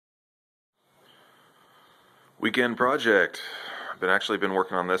Weekend project. I've actually been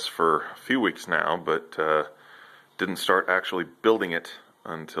working on this for a few weeks now, but didn't start actually building it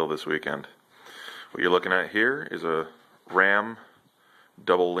until this weekend. What you're looking at here is a Ram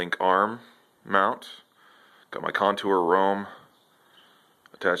double link arm mount. Got my contour Rome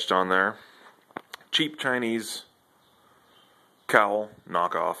attached on there. Cheap Chinese cowl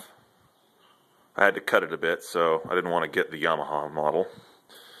knockoff. I had to cut it a bit, so I didn't want to get the Yamaha model.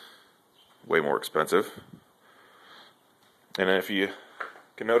 Way more expensive. And if you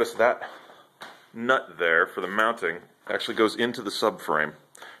can notice, that nut there for the mounting actually goes into the subframe.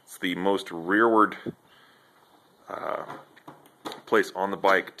 It's the most rearward place on the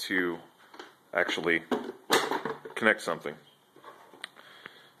bike to actually connect something.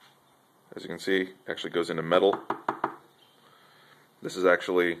 As you can see, it actually goes into metal. This is a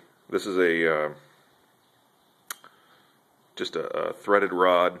just a threaded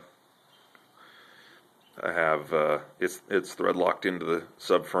rod. I have it's thread locked into the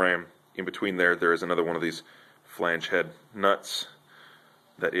subframe. In between there is another one of these flange head nuts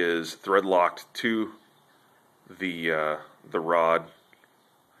that is thread locked to the rod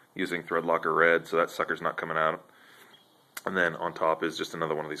using thread locker red, so that sucker's not coming out. And then on top is just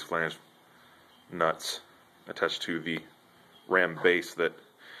another one of these flange nuts attached to the Ram base. That,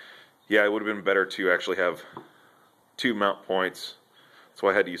 yeah, it would have been better to actually have two mount points. That's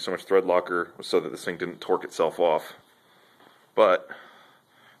why I had to use so much thread locker, so that this thing didn't torque itself off. But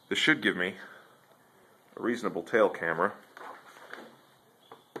this should give me a reasonable tail camera.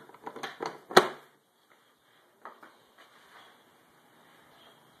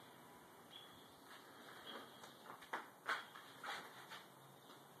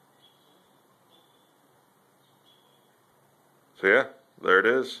 So yeah, there it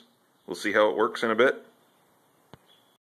is. We'll see how it works in a bit.